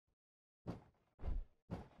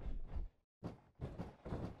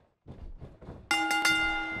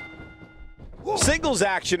Singles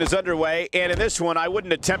action is underway, and in this one, I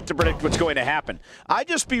wouldn't attempt to predict what's going to happen. I'd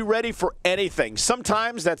just be ready for anything.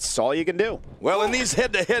 Sometimes that's all you can do. Well, in these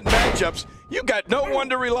head-to-head matchups, you got no one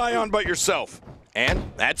to rely on but yourself.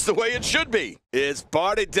 And that's the way it should be. It's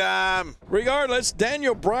party time. Regardless,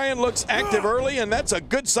 Daniel Bryan looks active early, and that's a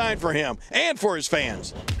good sign for him and for his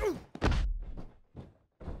fans.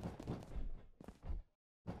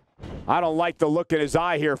 I don't like the look in his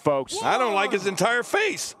eye here, folks. I don't like his entire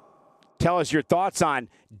face. Tell us your thoughts on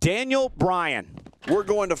Daniel Bryan. We're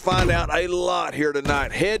going to find out a lot here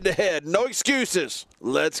tonight. Head-to-head, no excuses.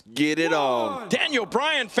 Let's get it on. Daniel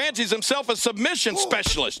Bryan fancies himself a submission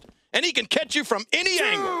specialist, and he can catch you from any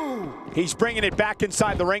angle. He's bringing it back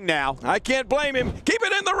inside the ring now. I can't blame him. Keep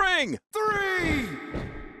it in the ring.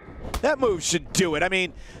 3. That move should do it. I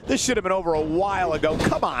mean, this should have been over a while ago.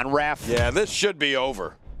 Come on, ref. Yeah, this should be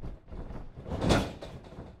over.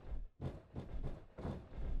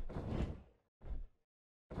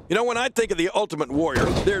 You know, when I think of the Ultimate Warrior,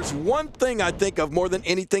 there's one thing I think of more than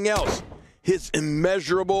anything else: his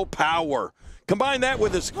immeasurable power. Combine that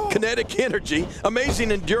with his kinetic energy,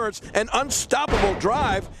 amazing endurance, and unstoppable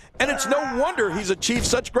drive, and it's no wonder he's achieved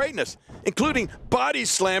such greatness, including body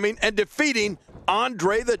slamming and defeating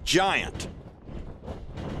Andre the Giant.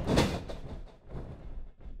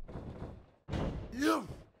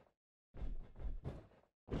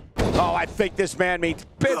 Oh, I think this man means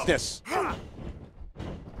business.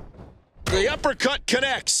 The uppercut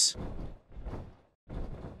connects.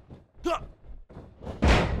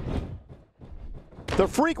 The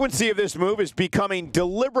frequency of this move is becoming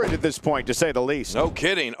deliberate at this point, to say the least. No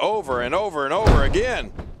kidding, over and over and over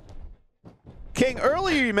again. King,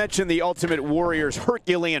 earlier you mentioned the Ultimate Warrior's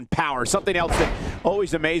Herculean power. Something else that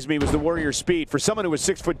always amazed me was the Warrior's speed. For someone who was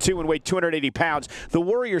 6'2" and weighed 280 pounds, the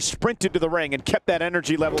Warrior sprinted to the ring and kept that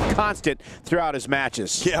energy level constant throughout his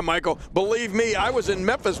matches. Yeah, Michael, believe me, I was in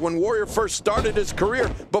Memphis when Warrior first started his career,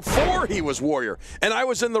 before he was Warrior. And I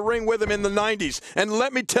was in the ring with him in the 90s. And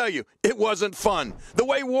let me tell you, it wasn't fun. The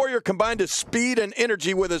way Warrior combined his speed and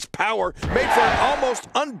energy with his power made for an almost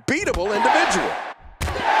unbeatable individual.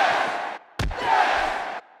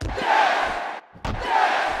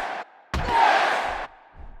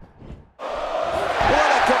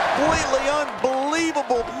 Completely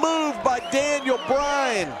unbelievable move by Daniel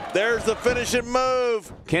Bryan. There's the finishing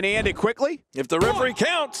move. Can he end it quickly? If the referee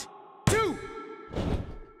counts. 2.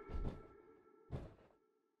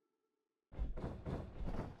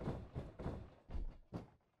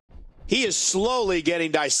 He is slowly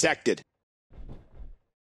getting dissected.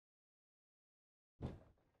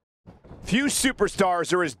 Few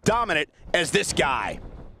superstars are as dominant as this guy.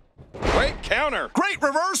 Great counter. Great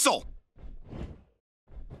reversal.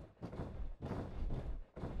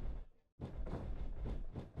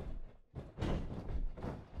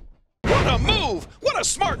 What a move! What a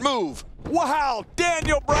smart move! Wow,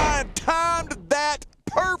 Daniel Bryan timed that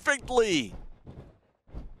perfectly.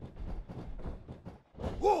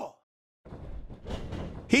 Whoa.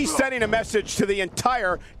 He's sending a message to the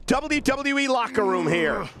entire WWE locker room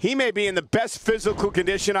here. He may be in the best physical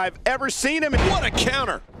condition I've ever seen him in. What a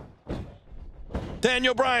counter!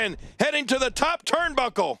 Daniel Bryan heading to the top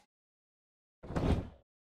turnbuckle.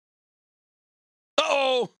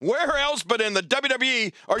 Uh-oh, where else but in the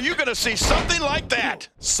WWE are you going to see something like that?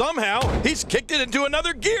 Somehow, he's kicked it into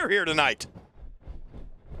another gear here tonight.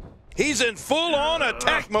 He's in full-on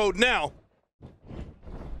attack mode now.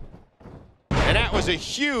 And that was a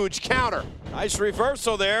huge counter. Nice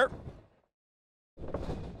reversal there.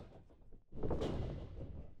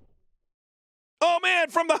 Oh, man,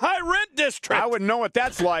 from the high rent district. I wouldn't know what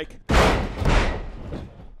that's like.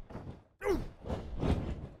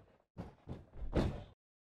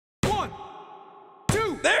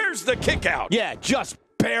 There's the kick out. Yeah, just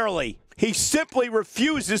barely. He simply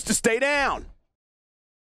refuses to stay down.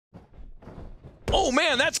 Oh,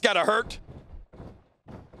 man, that's got to hurt.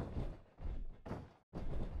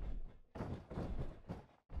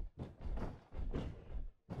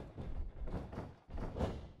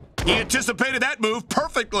 He anticipated that move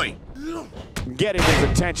perfectly. Getting his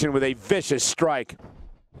attention with a vicious strike.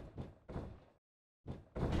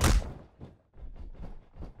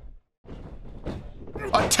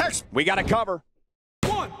 A text. We got to cover.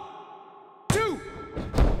 1, 2.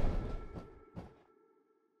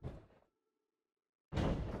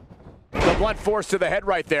 The blunt force to the head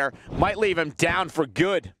right there might leave him down for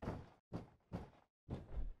good.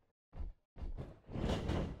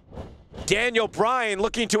 Daniel Bryan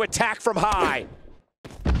looking to attack from high.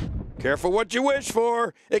 Careful what you wish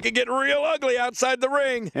for. It could get real ugly outside the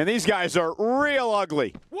ring. And these guys are real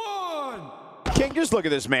ugly. 1. King, just look at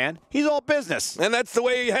this man. He's all business. And that's the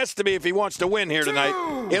way he has to be if he wants to win here tonight.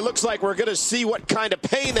 It looks like we're going to see what kind of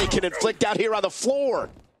pain they can inflict out here on the floor.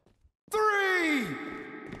 3.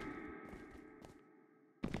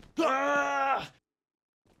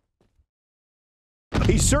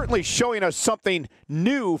 He's certainly showing us something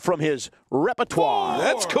new from his repertoire.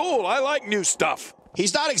 That's cool. I like new stuff.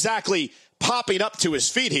 He's not exactly popping up to his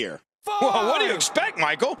feet here. 5. Well, what do you expect,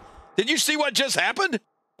 Michael? Did you see what just happened?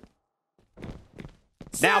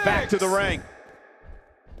 Now back to the ring.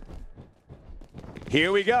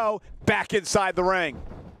 Here we go. Back inside the ring.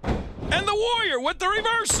 And the Warrior with the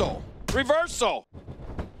reversal. Reversal.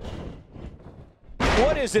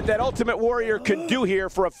 What is it that Ultimate Warrior can do here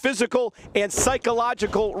for a physical and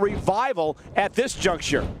psychological revival at this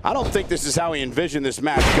juncture? I don't think this is how he envisioned this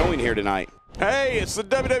match going here tonight. Hey, it's the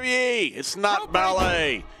WWE. It's not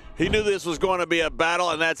ballet. He knew this was going to be a battle,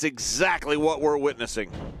 and that's exactly what we're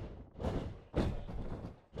witnessing.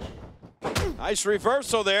 Nice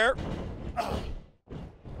reversal there.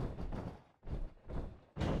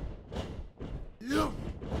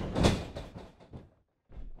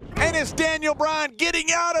 And it's Daniel Bryan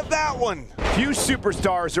getting out of that one. Few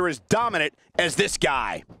superstars are as dominant as this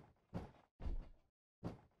guy.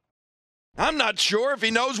 I'm not sure if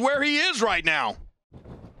he knows where he is right now.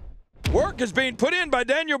 Work is being put in by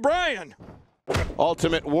Daniel Bryan.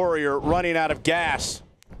 Ultimate Warrior running out of gas.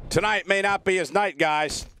 Tonight may not be his night,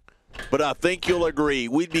 guys. But I think you'll agree,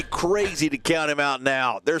 we'd be crazy to count him out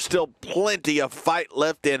now. There's still plenty of fight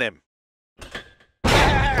left in him.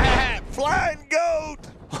 Flying goat!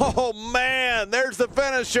 Oh, man, there's the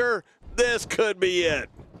finisher. This could be it.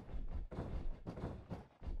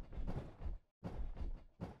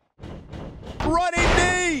 Running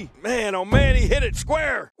knee! Man, oh man, he hit it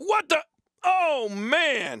square. What the? Oh,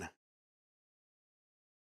 man.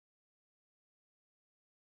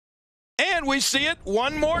 And we see it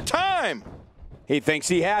one more time. He thinks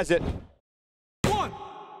he has it. 1,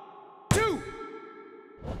 2.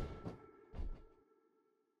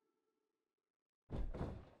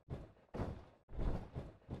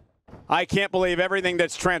 I can't believe everything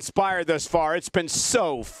that's transpired thus far. It's been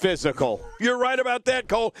so physical. You're right about that,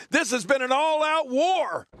 Cole. This has been an all-out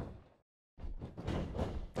war.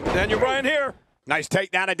 Daniel Bryan here. Nice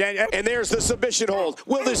takedown of Daniel. And there's the submission hold.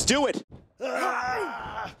 Will this do it?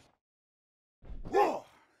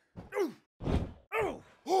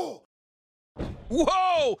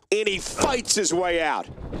 Whoa! And he fights his way out.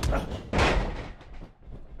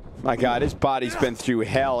 My God, his body's been through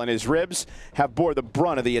hell, and his ribs have bore the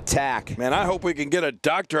brunt of the attack. Man, I hope we can get a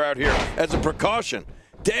doctor out here as a precaution.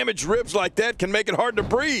 Damaged ribs like that can make it hard to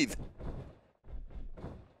breathe.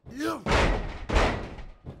 I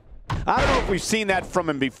don't know if we've seen that from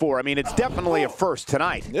him before. I mean, it's definitely a first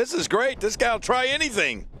tonight. This is great. This guy will try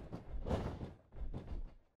anything.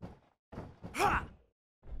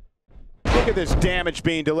 Look at this damage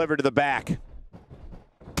being delivered to the back.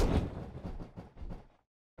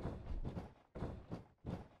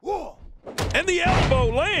 And the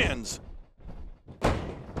elbow lands.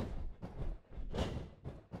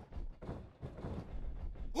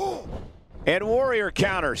 And Warrior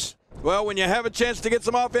counters. Well, when you have a chance to get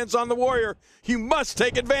some offense on the Warrior, you must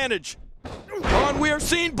take advantage. And we are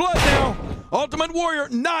seeing blood now. Ultimate Warrior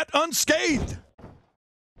not unscathed.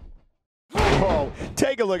 Whoa,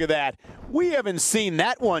 take a look at that. We haven't seen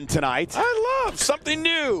that one tonight. I love something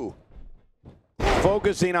new.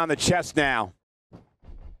 Focusing on the chest now.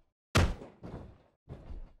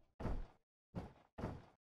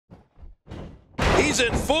 He's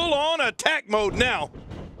in full-on attack mode now.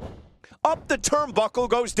 Up the turnbuckle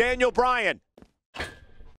goes Daniel Bryan.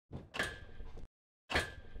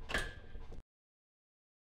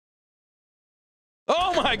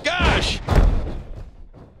 Oh, my gosh.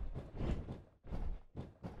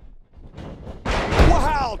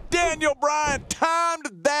 Wow, Daniel Bryan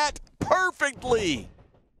timed that perfectly.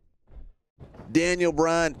 Daniel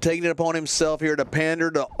Bryan taking it upon himself here to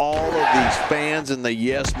pander to all of these fans in the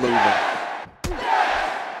Yes movement.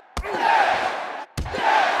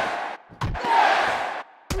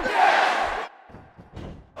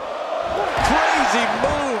 Crazy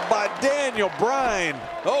move by Daniel Bryan.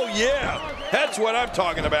 Oh, yeah. That's what I'm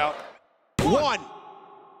talking about. 1,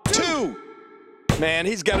 2. Man,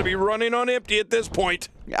 he's got to be running on empty at this point.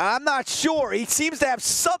 I'm not sure. He seems to have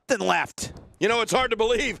something left. You know, it's hard to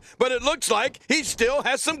believe, but it looks like he still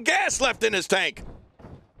has some gas left in his tank.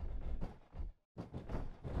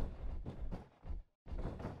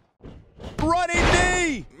 Running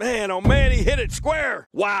knee! Man, oh man, he hit it square.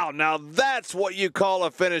 Wow, now that's what you call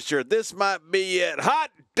a finisher. This might be it.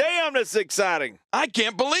 Hot damn, that's exciting. I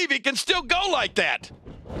can't believe he can still go like that.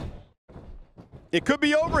 It could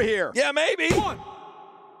be over here. Yeah, maybe. 1,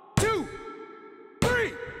 2,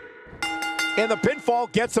 3. And the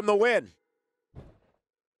pinfall gets him the win.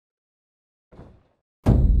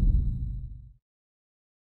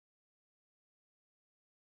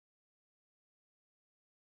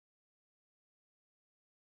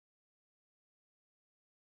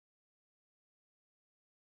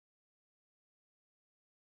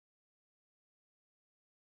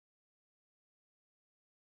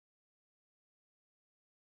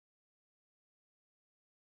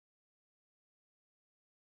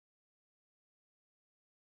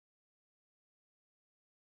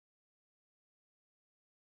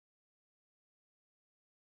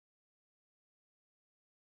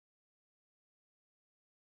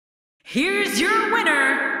 Here's your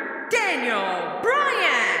winner, Daniel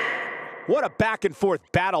Bryan. What a back and forth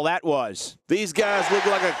battle that was. These guys look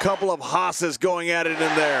like a couple of hosses going at it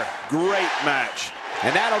in there. Great match.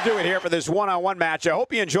 And that'll do it here for this one-on-one match. I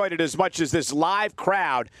hope you enjoyed it as much as this live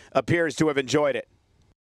crowd appears to have enjoyed it.